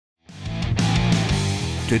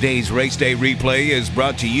Today's Race Day Replay is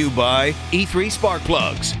brought to you by E3 Spark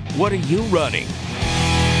Plugs. What are you running?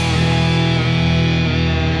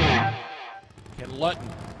 Ken Lutton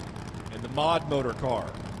and the mod motor car.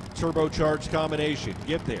 Turbocharged combination.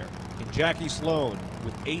 Get there. And Jackie Slone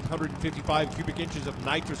with 855 cubic inches of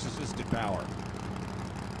nitrous-assisted power.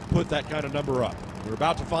 Put that kind of number up. We're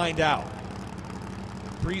about to find out.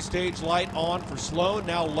 Pre-stage light on for Slone.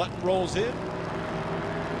 Now Lutton rolls in.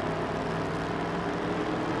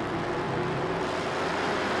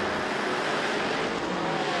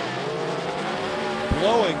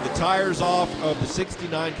 Blowing the tires off of the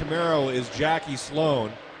 69 Camaro is Jackie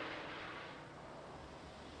Slone.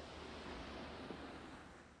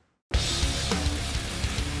 E3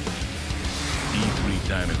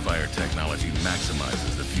 Diamond Fire technology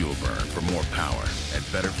maximizes the fuel burn for more power and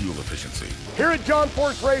better fuel efficiency. Here at John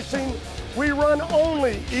Force Racing, we run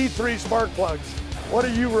only E3 spark plugs. What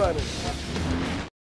are you running?